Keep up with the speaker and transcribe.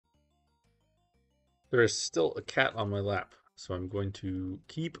There is still a cat on my lap, so I'm going to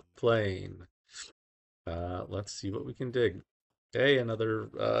keep playing. Let's see what we can dig. Okay,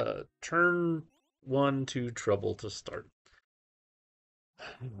 another turn one to trouble to start.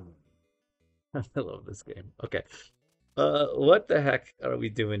 I love this game. Okay. What the heck are we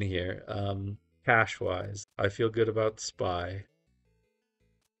doing here? Cash wise, I feel good about Spy.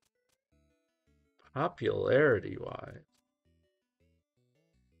 Popularity wise,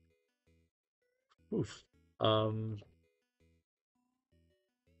 oof. Um,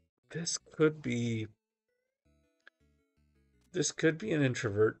 this could be this could be an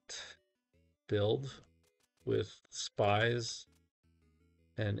introvert build with spies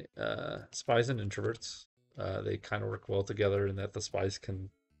and introverts. They kind of work well together in that the spies can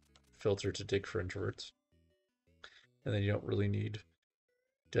filter to dig for introverts, and then you don't really need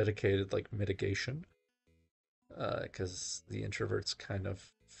dedicated like mitigation because the introverts kind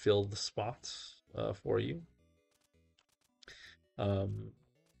of fill the spots for you. Um,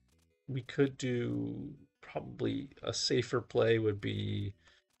 we could do probably a safer play would be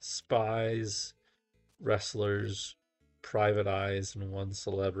spies, wrestlers, private eyes, and one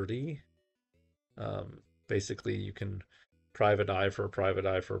celebrity. Basically, you can private eye for a private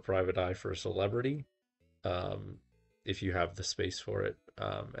eye for a private eye for a celebrity um, if you have the space for it,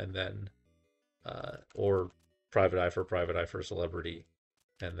 and then or private eye for private eye for a celebrity,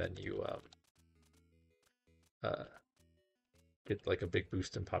 and then you uh, get like a big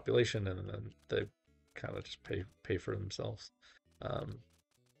boost in population, and then they kind of just pay for themselves. Um,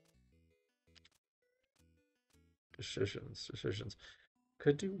 decisions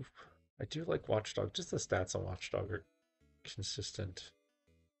could do. I do like Watchdog. Just the stats on Watchdog are consistent.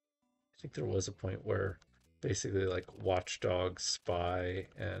 I think there was a point where basically like Watchdog, Spy,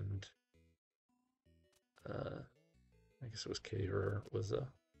 and uh, I guess it was Caterer was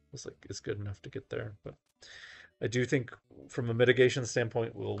like is good enough to get there. But I do think from a mitigation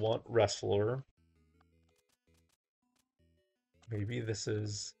standpoint, we'll want Wrestler. Maybe this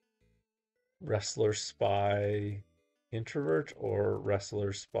is Wrestler, Spy, Introvert, or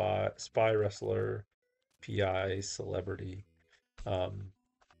Wrestler, Spy, Wrestler, PI, Celebrity. Um,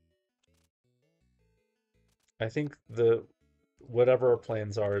 I think the whatever our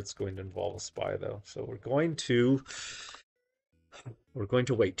plans are, it's going to involve a spy though. So we're going to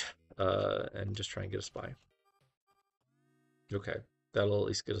wait and just try and get a spy. Okay, that'll at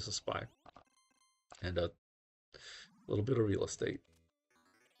least get us a spy and a little bit of real estate.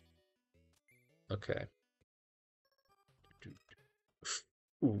 Okay.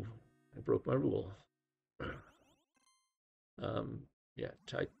 Ooh, I broke my rule. Um, yeah,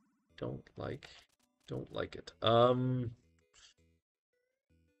 I don't like don't like it. I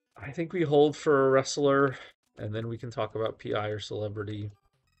think we hold for a wrestler, and then we can talk about PI or celebrity.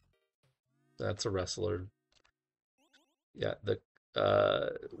 That's a wrestler. Yeah, the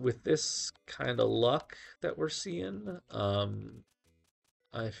with this kind of luck that we're seeing,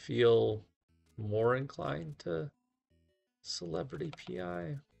 I feel more inclined to celebrity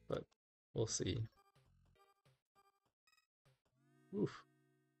PI, but we'll see. Oof.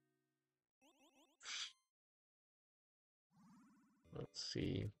 Let's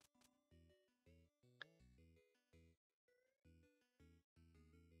see.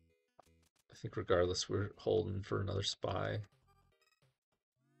 I think regardless, we're holding for another spy.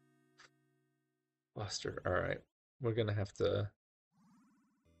 Buster. All right. We're gonna have to.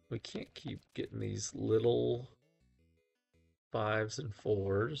 We can't keep getting these little fives and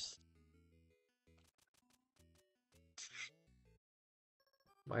fours.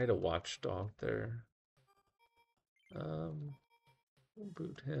 Might have watchdog there. Um, we'll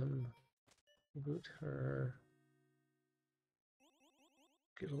boot him. Boot her.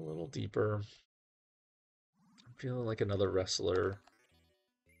 Get a little deeper. I'm feeling like another wrestler.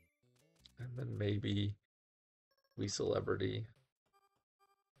 And then maybe we celebrity.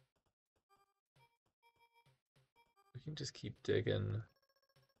 We can just keep digging.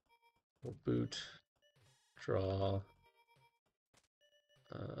 We'll boot. Draw.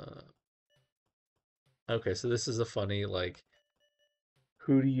 Uh, okay, so this is a funny, like,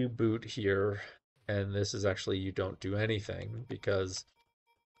 who do you boot here? And this is actually you don't do anything because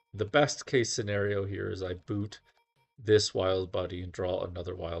the best case scenario here is I boot this wild buddy and draw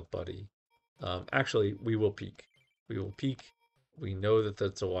another wild buddy. Actually, we will peek. We will peek. We know that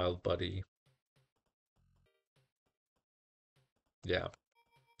that's a wild buddy. Yeah.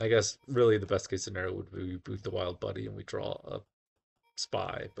 I guess really the best case scenario would be we boot the wild buddy and we draw a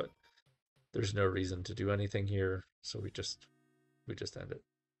spy, but there's no reason to do anything here, so we just end it.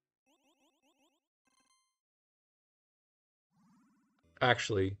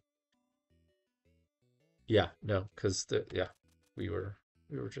 Actually, Yeah, no, because the yeah, we were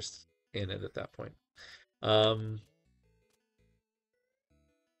we were just in it at that point. Um,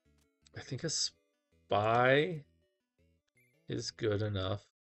 I think a spy is good enough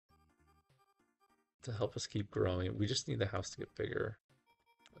to help us keep growing. We just need the house to get bigger.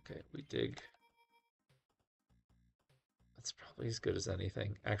 Okay, we dig. That's probably as good as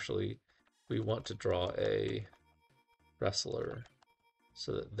anything. Actually, we want to draw a wrestler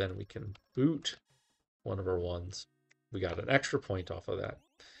so that then we can boot one of our ones. We got an extra point off of that.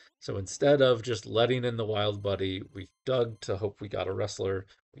 So instead of just letting in the wild buddy, we dug to hope we got a wrestler.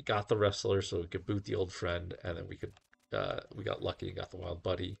 We got the wrestler so we could boot the old friend, and then we got lucky and got the wild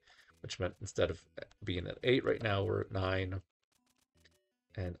buddy, which meant instead of being at 8 right now, we're at 9.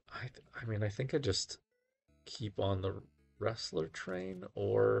 And I mean, I think I just keep on the wrestler train,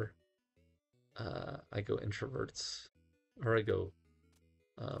 or I go introverts, or I go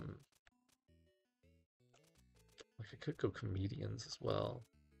um, like I could go comedians as well.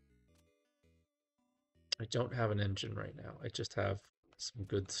 I don't have an engine right now. I just have some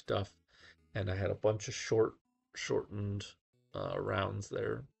good stuff, and I had a bunch of shortened rounds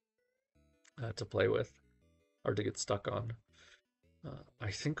there to play with or to get stuck on. I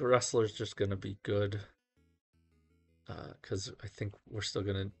think a wrestler's just gonna be good because I think we're still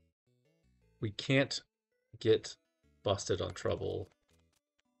gonna we can't get busted on trouble.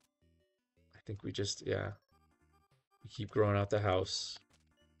 I think we just we keep growing out the house.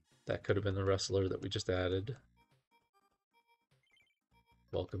 That could have been the wrestler that we just added.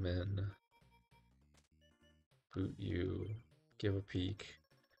 Welcome in. Boot you. Give a peek.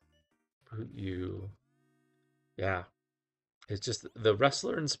 Boot you. Yeah, it's just the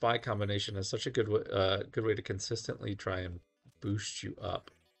wrestler and spy combination is such a good way to consistently try and boost you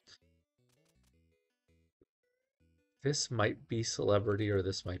up. This might be celebrity or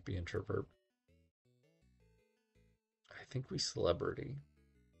this might be introvert. I think we celebrity.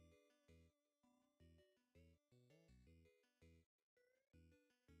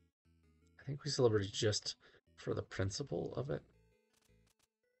 I think we celebrity just for the principle of it.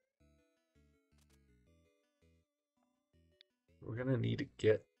 We're gonna need to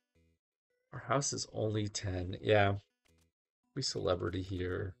get our house is only 10. Yeah, we celebrity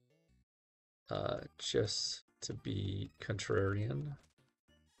here. Just to be contrarian.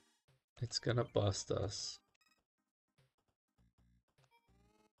 It's gonna bust us.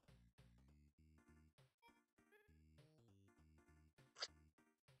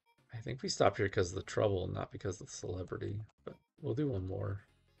 I think we stopped here because of the trouble, not because of the celebrity. But we'll do one more.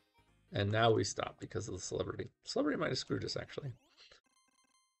 And now we stop because of the celebrity. Celebrity might have screwed us, actually.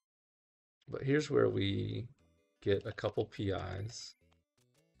 But here's where we get a couple PIs.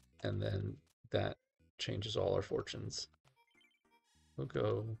 And then that changes all our fortunes. We'll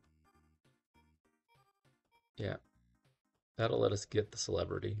go... Yeah. That'll let us get the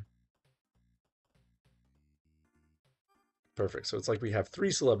celebrity. Perfect. So it's like we have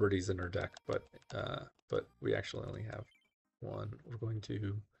 3 celebrities in our deck, but we actually only have 1. We're going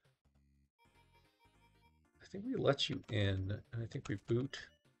to... I think we let you in, and I think we boot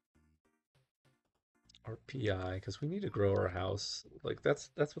our PI because we need to grow our house. Like that's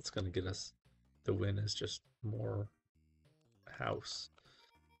what's going to get us the win is just more house.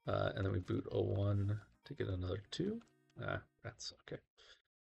 And then we boot 01 to get another 2. That's okay.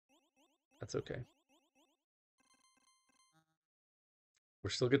 That's okay. We're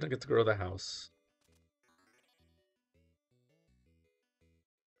still going to get to grow the house.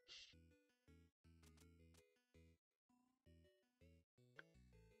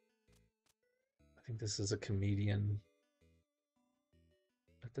 I think this is a comedian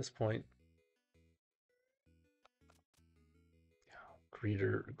at this point.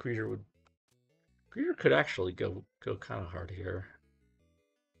 Greeter could actually go kind of hard here.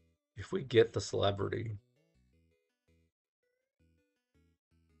 If we get the celebrity,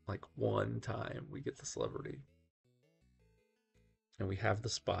 like one time we get the celebrity, and we have the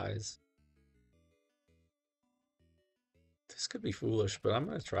spies. This could be foolish, but I'm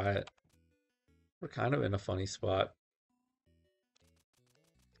gonna try it. We're kind of in a funny spot.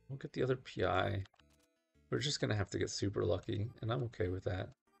 We'll get the other PI. We're just gonna have to get super lucky, and I'm okay with that.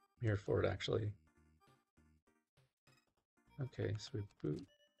 I'm here for it, actually. Okay, so we boot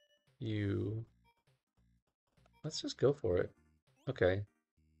you. Let's just go for it. Okay,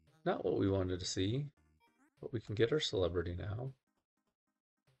 not what we wanted to see, but we can get our celebrity now.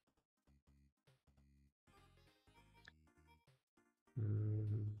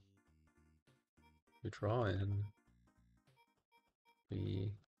 We draw in.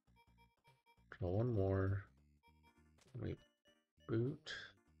 We draw one more. We boot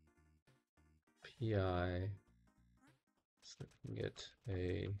PI, so we can get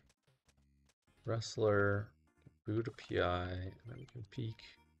a wrestler, boot a PI, and then we can peek.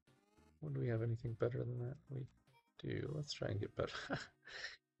 When do we have anything better than that? We do. Let's try and get better.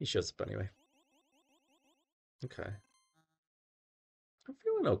 He shows up anyway. Okay. I'm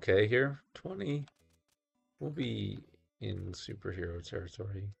feeling okay here. 20. We'll be in superhero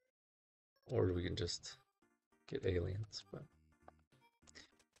territory. Or we can just get aliens. But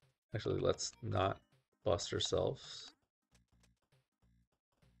actually, let's not bust ourselves.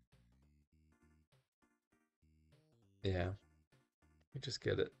 Yeah. We just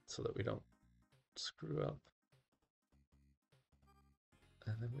get it so that we don't screw up.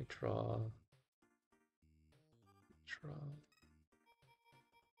 And then we draw.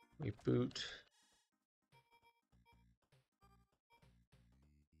 We boot.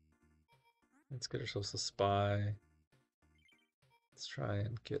 Let's get ourselves a spy. Let's try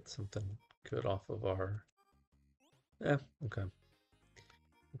and get something good off of our... Yeah, okay.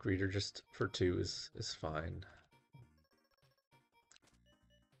 Greeter just for 2 is fine.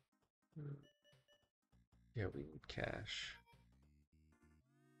 Yeah, we need cash.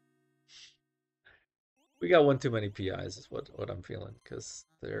 We got one too many PIs is what I'm feeling, because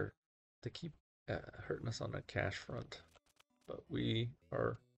they keep hurting us on the cash front. But we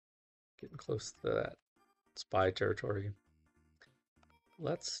are getting close to that spy territory.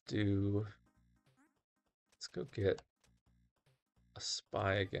 Let's go get a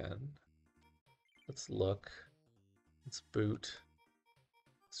spy again. Let's look. Let's boot.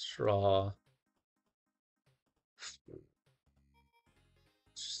 Let's draw. Let's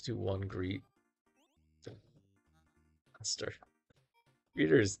just do one greet. Monster.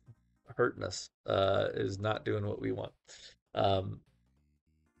 Greeter's hurting us. Is not doing what we want. I'm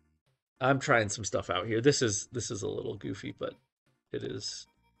trying some stuff out here. This is a little goofy, but it is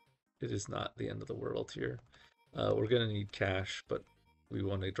not the end of the world here. We're gonna need cash, but we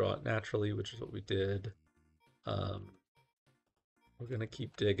want to draw it naturally, which is what we did. We're gonna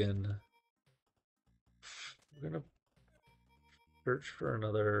keep digging. We're gonna search for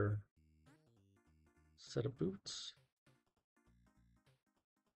another set of boots.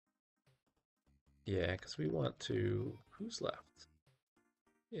 Yeah, because we want to... Who's left?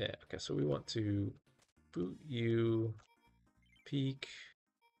 Yeah, okay, so we want to boot you, peek.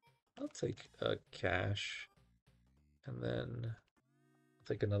 I'll take a cash, and then I'll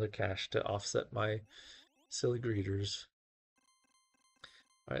take another cash to offset my silly greeters.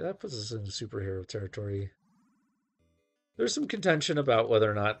 Alright, that puts us in superhero territory. There's some contention about whether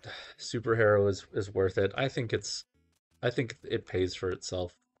or not superhero is worth it. I think it pays for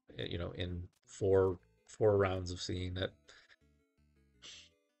itself, you know, in four rounds of seeing it.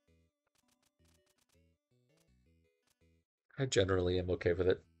 I generally am okay with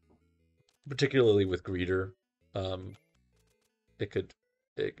it, particularly with greeter. Um, it could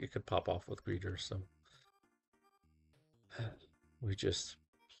pop off with greeter, so we just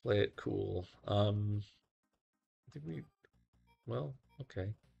play it cool. I think we well, okay.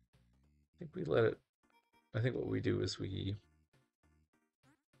 I think we let it. I think what we do is let's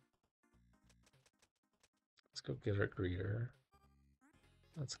go get our greeter.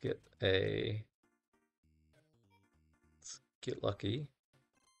 Let's get lucky.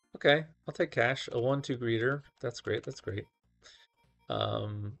 Okay, I'll take cash. A 1-2 greeter. That's great. That's great.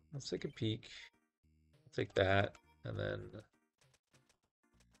 Let's take a peek. I'll take that, and then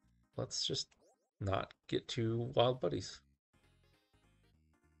let's just not get too wild buddies.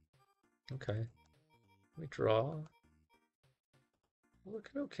 Okay. We draw. We're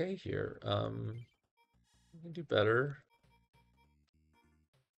looking okay here. We can do better.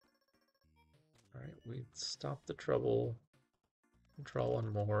 Alright, we stop the trouble. Draw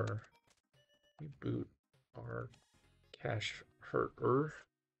one more. We boot our cash hurter.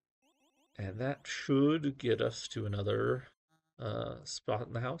 And that should get us to another spot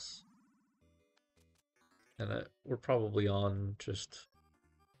in the house. And we're probably on just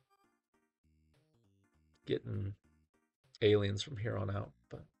getting aliens from here on out,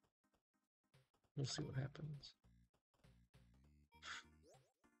 but we'll see what happens.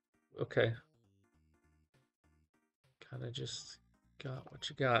 Okay. Kind of just got what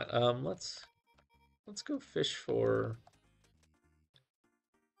you got. Let's go fish for...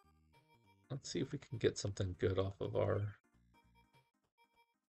 Let's see if we can get something good off of our...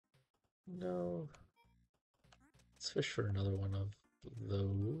 No. Let's fish for another one of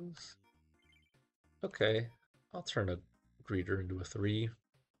those. Okay. I'll turn a greeter into a 3.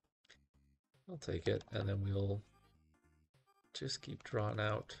 I'll take it, and then we'll just keep drawing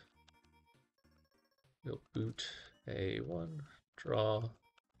out. We'll boot a 1, draw,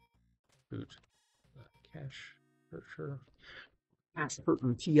 boot Cash Hurter. Cash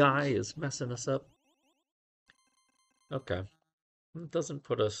Hurting TI is messing us up. Okay. It doesn't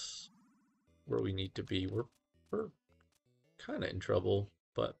put us where we need to be. We're kind of in trouble,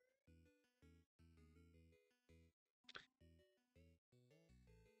 but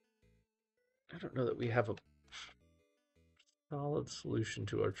I don't know that we have a solid solution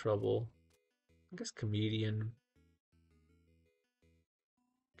to our trouble. I guess Comedian's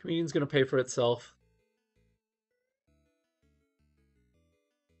gonna pay for itself.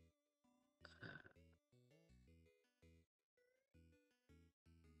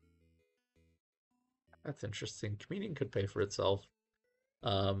 That's interesting. Comedian could pay for itself.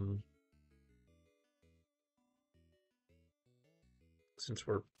 Um, since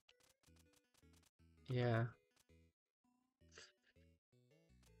we're, yeah,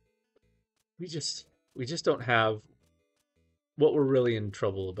 we just don't have, what we're really in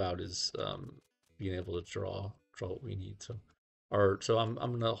trouble about is being able to draw what we need. So I'm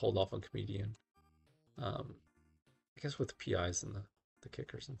gonna hold off on Comedian. I guess with the PIs and the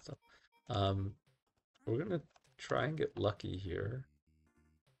kickers and stuff. Um, we're gonna try and get lucky here.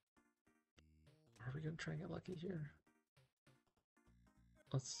 Are we gonna try and get lucky here?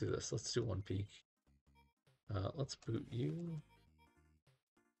 Let's do this. Let's do one peak. Let's boot you.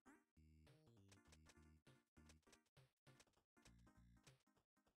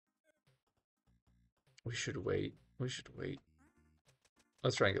 We should wait. We should wait.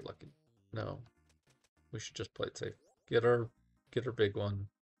 Let's try and get lucky. No, we should just play it safe. Get our big one.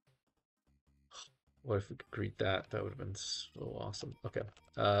 What if we could greet that? That would have been so awesome. Okay.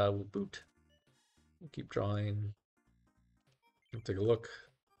 We'll boot. We'll keep drawing. We'll take a look.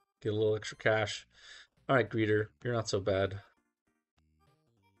 Get a little extra cash. All right, greeter, you're not so bad.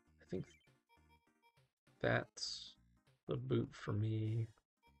 I think that's the boot for me.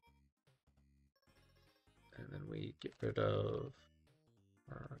 And then we get rid of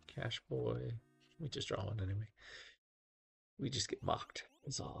our cash boy. We just draw one anyway. We just get mocked,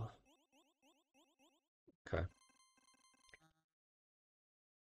 is all. Okay.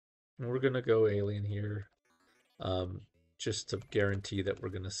 And we're gonna go alien here. Just to guarantee that we're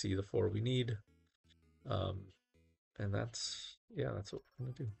gonna see the 4 we need. And that's what we're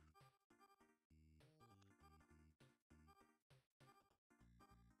gonna do.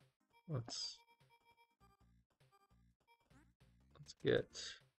 Let's get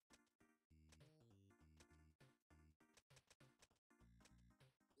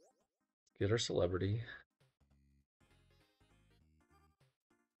our celebrity.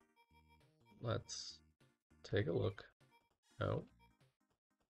 Let's take a look. No.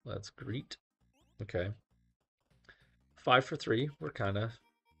 Let's greet. Okay. 5 for 3. We're kind of,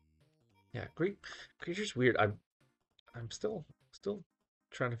 yeah. Greeter's weird. I'm still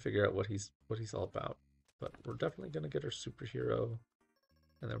trying to figure out what he's all about. But we're definitely gonna get our superhero,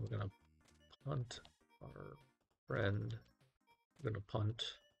 and then we're gonna punt our friend. We're gonna punt.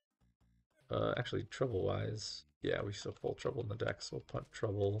 Actually, trouble-wise, yeah, we still full trouble in the deck, so we'll punt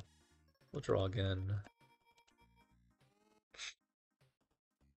trouble. We'll draw again.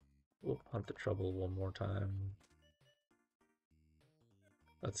 We'll punt the trouble one more time.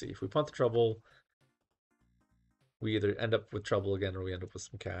 Let's see, if we punt the trouble, we either end up with trouble again or we end up with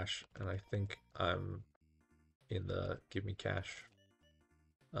some cash. And I think I'm in the give me cash.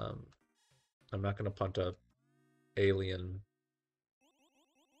 I'm not going to punt a alien.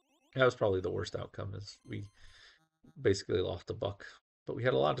 That was probably the worst outcome, is we basically lost a buck. But we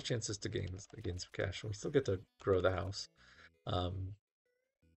had a lot of chances to gain some cash, and we still get to grow the house.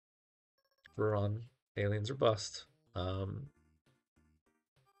 We're on aliens or bust. Oh,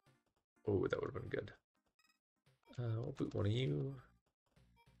 that would have been good. We'll boot one of you.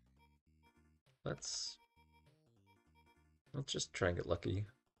 Let's just try and get lucky.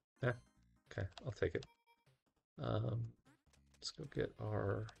 Yeah, okay, I'll take it. Let's go get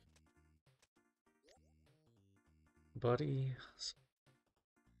our buddy.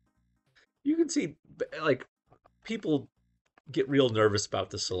 You can see, like, people get real nervous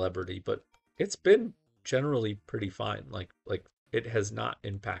about the celebrity, but it's been generally pretty fine. Like it has not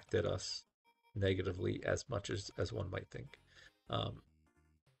impacted us negatively as much as one might think.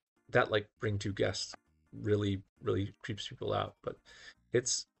 That, like, bring 2 guests really creeps people out, but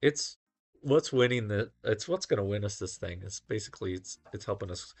it's what's winning it's what's going to win us this thing. It's basically it's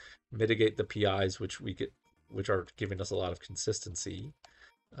helping us mitigate the PIs, which are giving us a lot of consistency.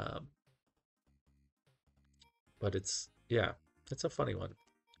 But it's a funny one.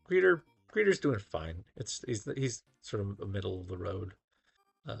 Greeter's doing fine. He's sort of a middle of the road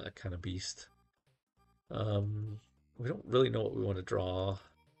kind of beast. We don't really know what we want to draw.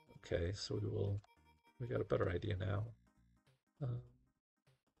 Okay, so we will We got a better idea now. Alright,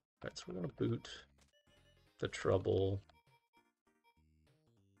 so we're gonna boot the trouble.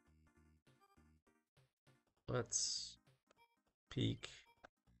 Let's peek.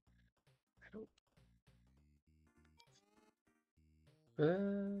 I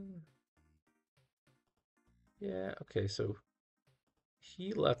don't. Yeah. Okay. So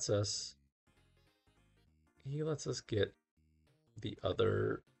he lets us. He lets us get the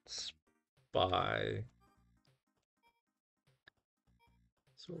other spy.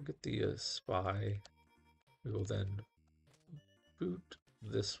 So we'll get the spy. We will then boot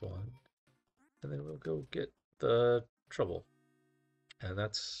this one, and then we'll go get the trouble. And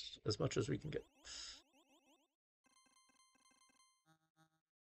that's as much as we can get.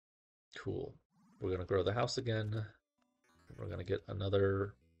 Cool. We're going to grow the house again. We're going to get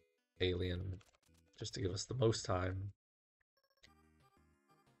another alien just to give us the most time.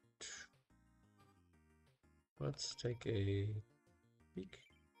 Let's take a peek.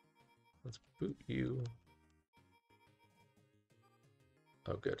 Let's boot you.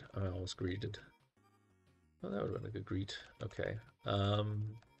 Oh, good. I almost greeted. Oh, that would have been a good greet. Okay.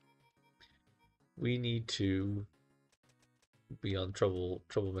 We need to be on trouble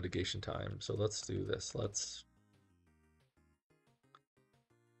mitigation time. So let's do this.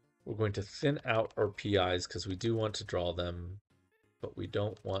 We're going to thin out our PIs because we do want to draw them, but we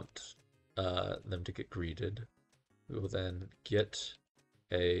don't want them to get greeted. We will then get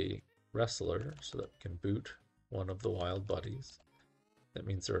a wrestler so that we can boot one of the wild buddies. That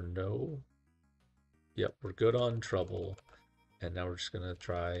means there are no... Yep, we're good on trouble. And now we're just going to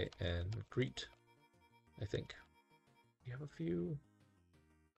try and greet, I think. We have a few...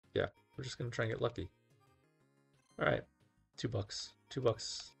 Yeah, we're just going to try and get lucky. All right, $2.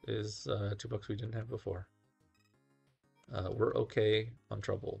 $2 is $2 we didn't have before. We're okay on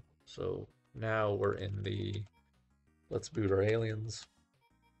trouble. So now we're in the... Let's boot our aliens.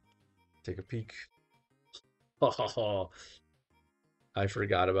 Take a peek. Oh, I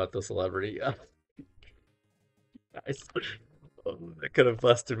forgot about the celebrity. That could have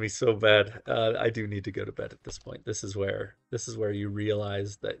busted me so bad. I do need to go to bed at this point. This is where you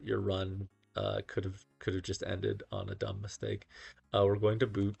realize that your run could have just ended on a dumb mistake. We're going to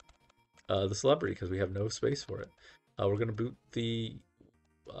boot the celebrity because we have no space for it. We're going to boot the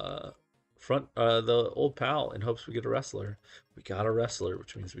the old pal in hopes we get a wrestler. We got a wrestler,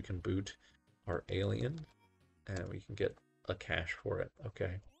 which means we can boot our alien and we can get a cash for it.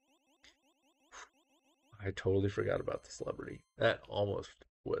 Okay. I totally forgot about the celebrity. That almost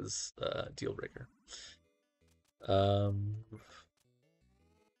was a deal breaker.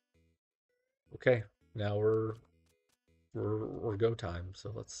 Okay, now we're go time,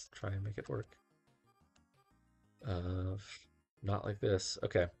 so let's try and make it work. Not like this.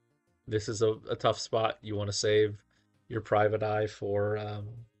 Okay, this is a tough spot. You want to save your private eye for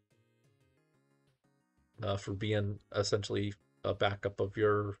being essentially a backup of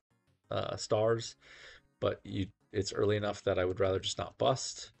your stars, but it's early enough that I would rather just not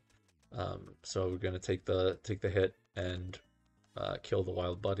bust. So we're gonna take the hit and kill the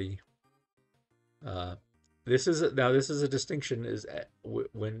wild buddy. This is a distinction is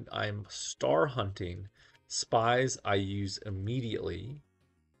when I'm star hunting spies, I use immediately,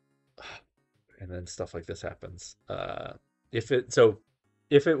 and then stuff like this happens. If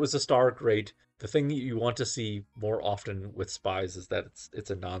it was a star, great. The thing that you want to see more often with spies is that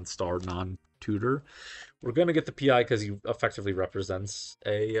it's a non-star, non-tutor. We're gonna get the PI because he effectively represents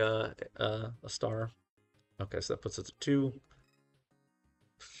a star. Okay, so that puts it to 2.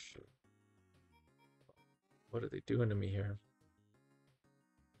 What are they doing to me here?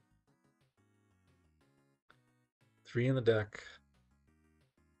 3 in the deck.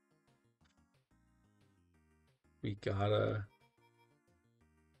 We gotta...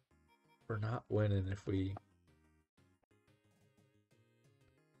 We're not winning if we...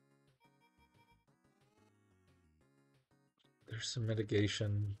 There's some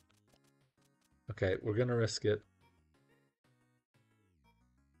mitigation. Okay, we're gonna risk it.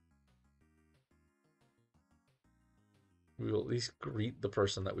 We will at least greet the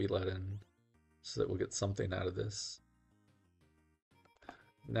person that we let in so that we'll get something out of this.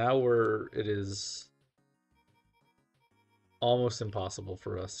 Now it is almost impossible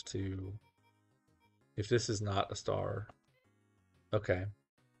for us to, if this is not a star. Okay.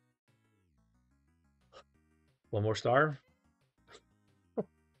 One more star.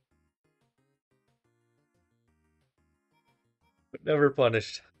 Never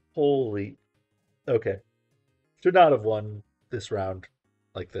punished. Holy. Okay. Should not have won this round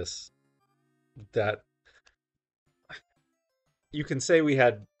like this. You can say we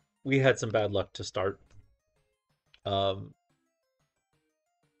had some bad luck to start, Um,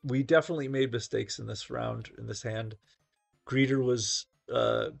 we definitely made mistakes in this round, in this hand. Greeter was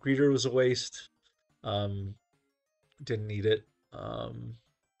a waste. Um, didn't need it.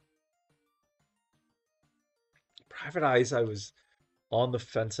 Private Eyes, I was on the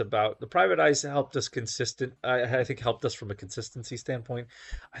fence about. The Private Eyes helped us consistent. I think helped us from a consistency standpoint.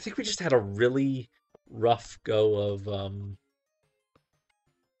 I think we just had a really rough go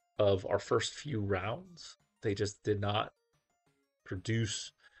of our first few rounds. They just did not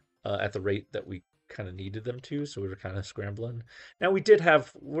produce at the rate that we kind of needed them to, so we were kind of scrambling. Now we did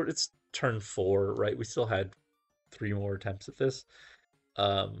have it's turn 4, right? We still had 3 more attempts at this,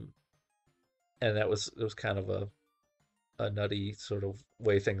 um, and that was it was kind of a nutty sort of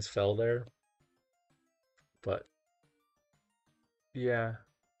way things fell there. But yeah,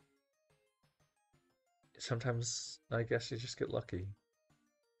 sometimes I guess you just get lucky,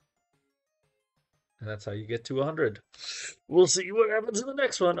 and that's how you get to 100. We'll see what happens in the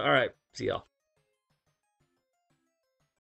next one. All right, see y'all.